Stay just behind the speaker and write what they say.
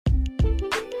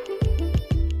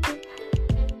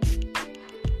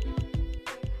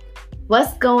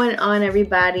What's going on,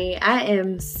 everybody? I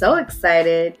am so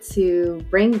excited to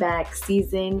bring back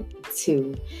season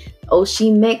 2,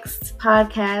 OhSheMixed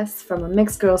podcast from a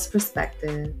mixed girl's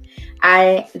perspective.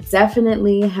 I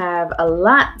definitely have a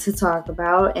lot to talk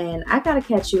about, and I gotta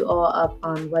catch you all up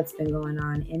on what's been going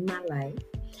on in my life,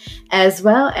 as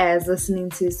well as listening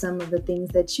to some of the things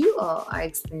that you all are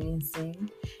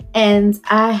experiencing. And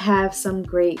I have some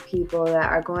great people that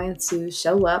are going to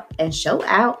show up and show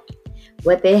out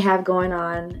what they have going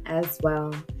on as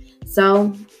well.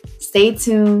 So stay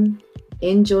tuned,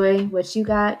 enjoy what you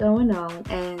got going on,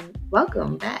 and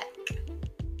welcome back.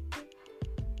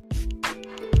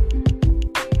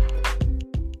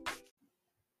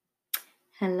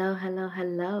 Hello, hello,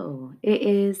 hello. It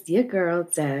is your girl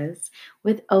Des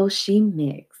with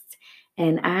OhSheMixed,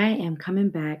 and I am coming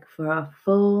back for a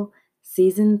full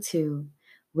season 2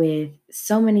 with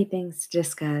so many things to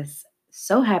discuss.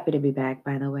 So happy to be back,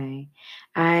 by the way.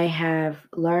 I have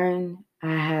learned,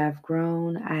 I have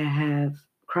grown, I have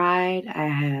cried, I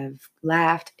have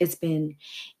laughed. It's been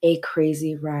a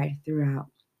crazy ride throughout.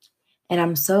 And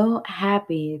I'm so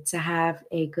happy to have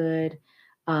a good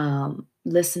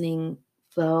listening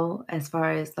flow as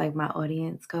far as like my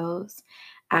audience goes.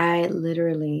 I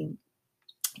literally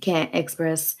can't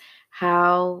express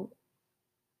how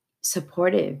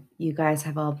supportive you guys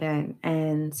have all been.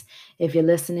 And if you're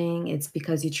listening, it's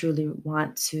because you truly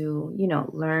want to,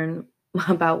 learn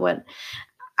about what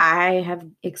I have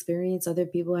experienced, other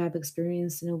people have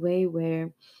experienced in a way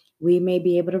where we may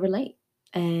be able to relate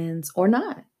and or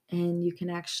not. And you can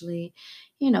actually,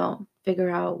 figure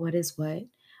out what is what.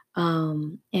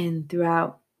 And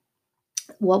throughout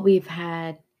what we've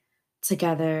had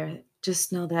together,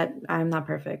 just know that I'm not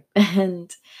perfect.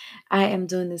 And I am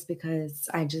doing this because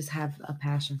I just have a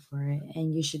passion for it.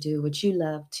 And you should do what you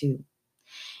love too.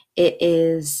 It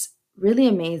is really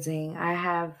amazing. I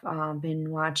have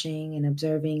been watching and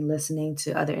observing, listening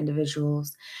to other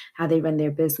individuals, how they run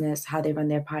their business, how they run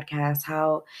their podcast,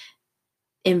 how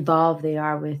involved they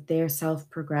are with their self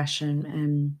progression.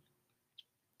 And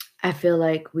I feel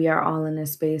like we are all in a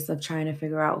space of trying to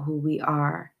figure out who we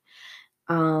are.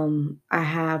 I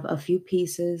have a few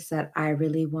pieces that I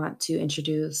really want to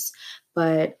introduce,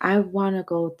 but I want to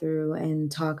go through and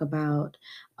talk about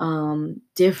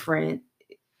different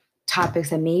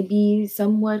topics that may be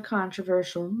somewhat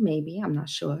controversial. Maybe, I'm not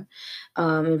sure.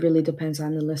 It really depends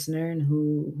on the listener and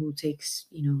who takes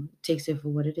it for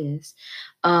what it is.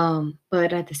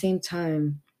 But at the same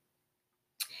time,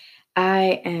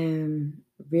 I am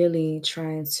really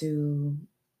trying to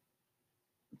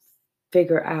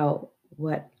figure out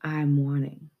what I'm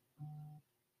wanting.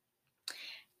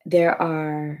 There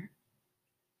are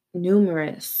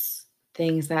numerous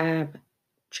things that have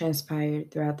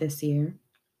transpired throughout this year.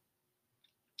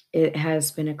 It has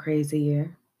been a crazy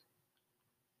year.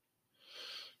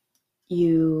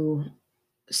 You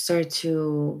start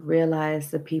to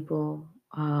realize the people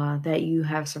that you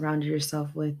have surrounded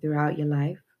yourself with throughout your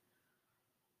life.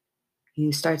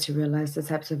 You start to realize the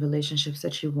types of relationships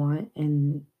that you want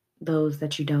and those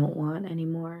that you don't want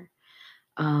anymore,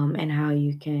 and how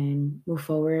you can move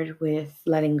forward with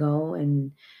letting go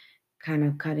and kind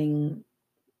of cutting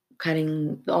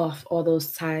off all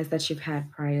those ties that you've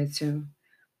had prior to.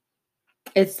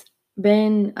 It's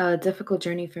been a difficult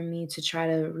journey for me to try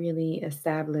to really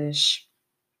establish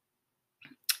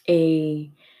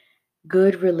a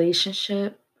good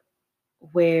relationship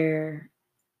where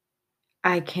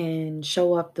I can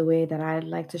show up the way that I'd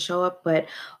like to show up, but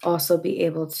also be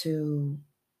able to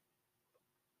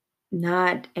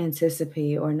not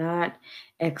anticipate or not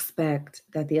expect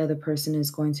that the other person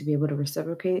is going to be able to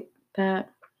reciprocate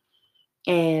that.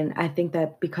 And I think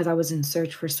that because I was in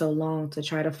search for so long to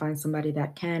try to find somebody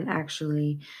that can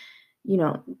actually,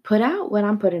 put out what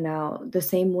I'm putting out the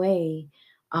same way,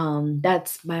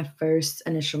 that's my first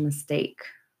initial mistake.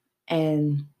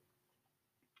 And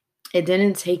it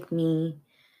didn't take me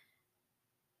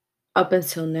up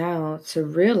until now to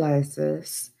realize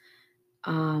this,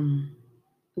 um,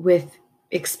 with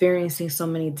experiencing so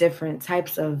many different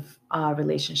types of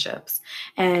relationships.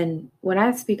 And when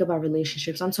I speak about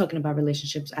relationships, I'm talking about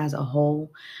relationships as a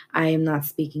whole. I am not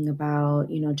speaking about,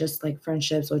 just like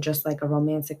friendships or just like a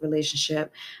romantic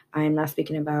relationship. I am not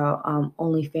speaking about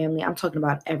only family. I'm talking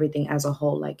about everything as a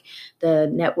whole, like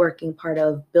the networking part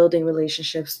of building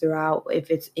relationships throughout, if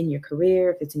it's in your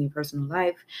career, if it's in your personal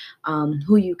life,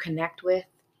 who you connect with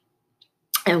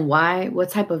and why, what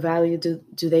type of value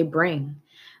do they bring?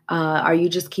 Are you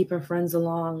just keeping friends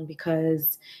along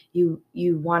because you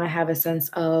want to have a sense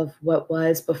of what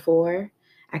was before?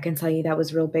 I can tell you that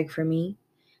was real big for me.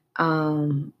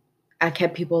 Um, I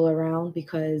kept people around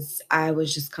because I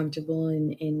was just comfortable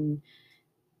in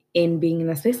being in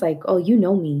a space like, oh, you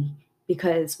know me,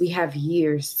 because we have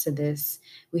years to this.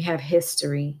 We have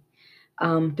history.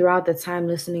 Throughout the time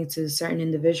listening to certain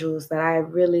individuals that I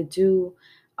really do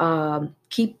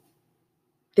keep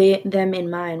them in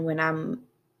mind when I'm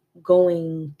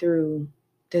going through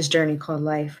this journey called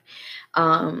life.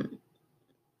 Um,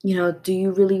 do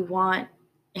you really want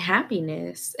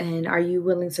happiness? And are you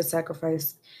willing to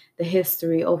sacrifice the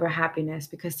history over happiness?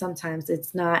 Because sometimes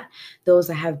it's not those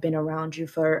that have been around you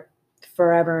for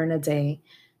forever and a day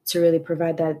to really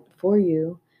provide that for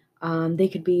you. They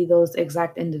could be those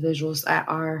exact individuals that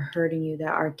are hurting you,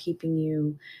 that are keeping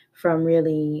you from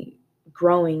really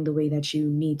growing the way that you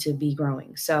need to be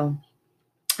growing. So,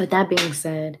 with that being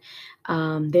said,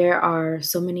 there are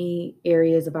so many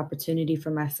areas of opportunity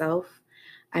for myself.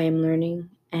 I am learning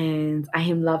and I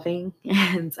am loving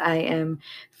and I am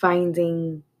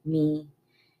finding me.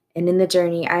 And in the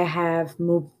journey, I have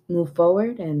moved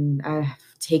forward and I've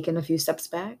taken a few steps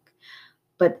back,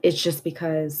 but it's just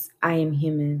because I am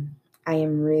human. I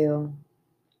am real.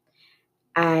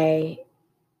 I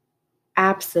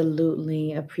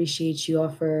absolutely appreciate you all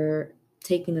for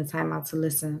taking the time out to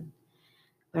listen.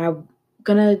 But I'm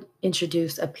gonna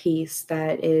introduce a piece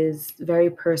that is very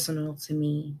personal to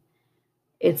me.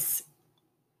 It's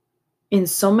in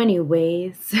so many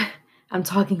ways. I'm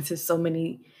talking to so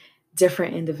many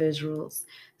different individuals.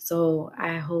 So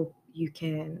I hope you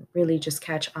can really just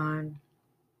catch on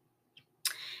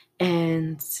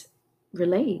and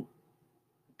relate.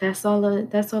 That's all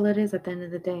it is at the end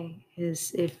of the day,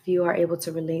 is if you are able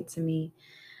to relate to me,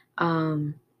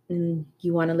 um, and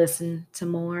you want to listen to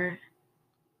more,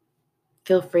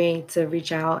 feel free to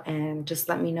reach out and just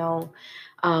let me know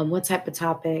what type of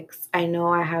topics. I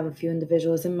know I have a few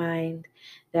individuals in mind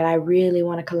that I really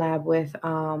want to collab with,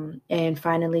 and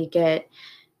finally get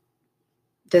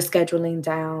the scheduling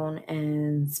down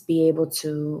and be able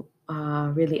to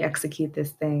really execute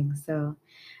this thing. So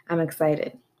I'm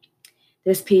excited.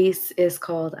 This piece is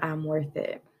called I'm Worth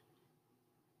It.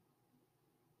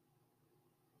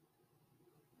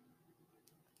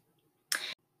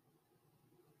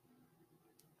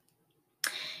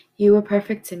 You were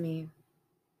perfect to me.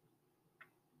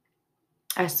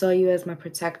 I saw you as my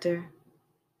protector.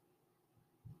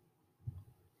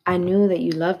 I knew that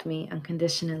you loved me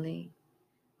unconditionally,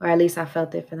 or at least I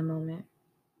felt it for the moment.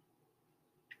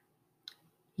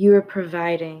 You were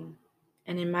providing,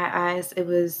 and in my eyes, it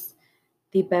was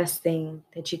the best thing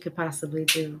that you could possibly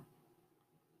do.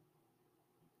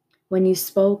 When you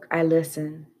spoke, I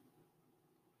listened.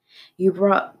 You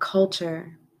brought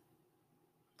culture,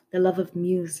 the love of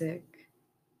music.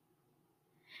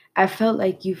 I felt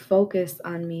like you focused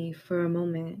on me for a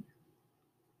moment.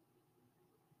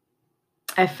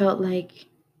 I felt like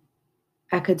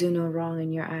I could do no wrong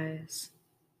in your eyes.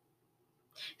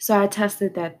 So I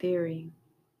tested that theory.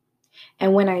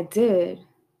 And when I did,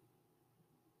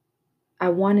 I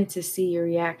wanted to see your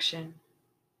reaction.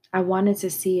 I wanted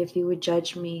to see if you would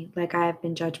judge me like I have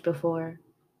been judged before.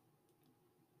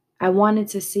 I wanted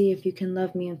to see if you can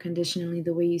love me unconditionally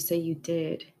the way you say you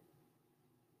did.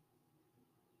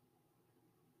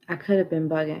 I could have been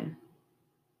bugging.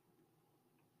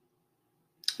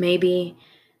 Maybe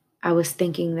I was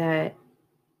thinking that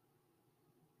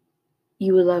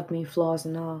you would love me, flaws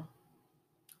and all.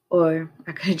 Or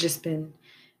I could have just been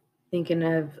thinking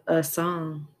of a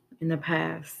song in the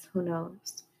past. Who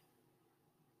knows?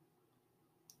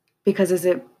 Because is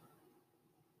it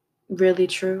really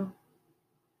true?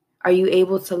 Are you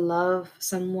able to love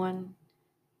someone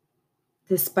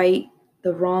despite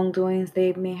the wrongdoings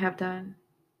they may have done?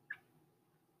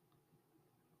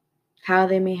 How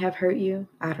they may have hurt you?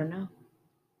 I don't know.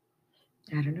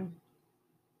 I don't know.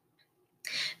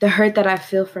 The hurt that I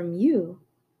feel from you,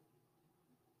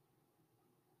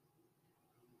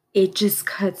 it just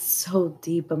cuts so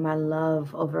deep, but my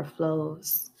love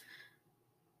overflows.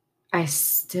 I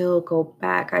still go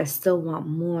back. I still want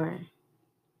more.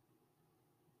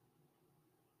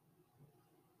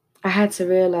 I had to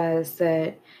realize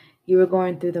that you were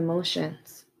going through the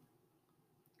motions.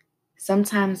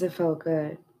 Sometimes it felt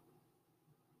good,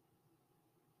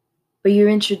 but you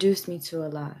introduced me to a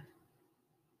lot.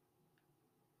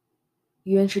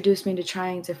 You introduced me to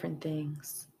trying different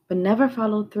things, but never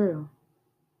followed through.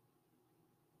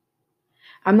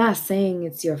 I'm not saying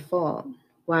it's your fault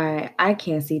why I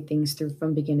can't see things through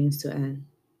from beginnings to end.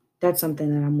 That's something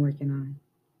that I'm working on.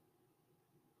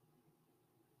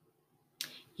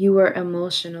 You were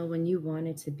emotional when you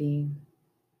wanted to be,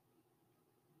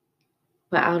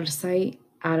 but out of sight,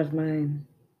 out of mind.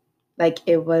 like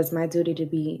it was my duty to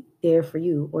be there for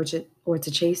you or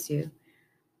to chase you.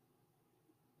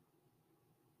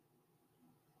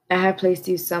 I have placed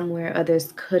you somewhere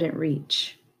others couldn't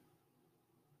reach,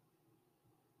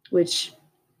 which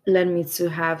led me to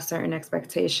have certain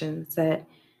expectations that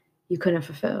you couldn't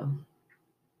fulfill.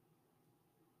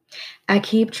 I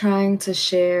keep trying to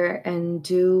share and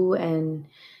do and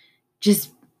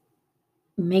just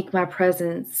make my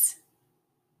presence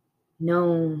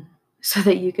known so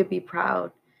that you could be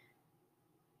proud.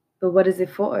 But what is it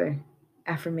for?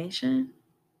 Affirmation?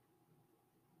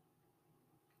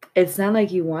 It's not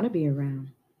like you want to be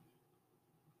around.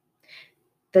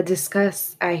 The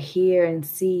disgust I hear and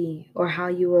see, or how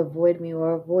you avoid me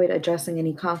or avoid addressing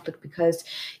any conflict because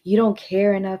you don't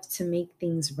care enough to make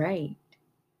things right.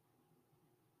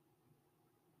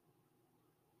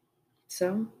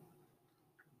 So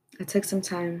I took some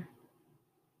time.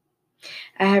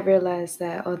 I have realized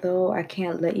that although I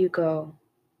can't let you go,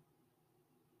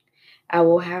 I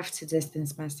will have to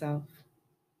distance myself.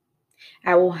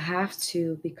 I will have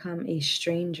to become a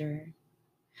stranger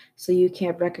so you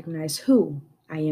can't recognize who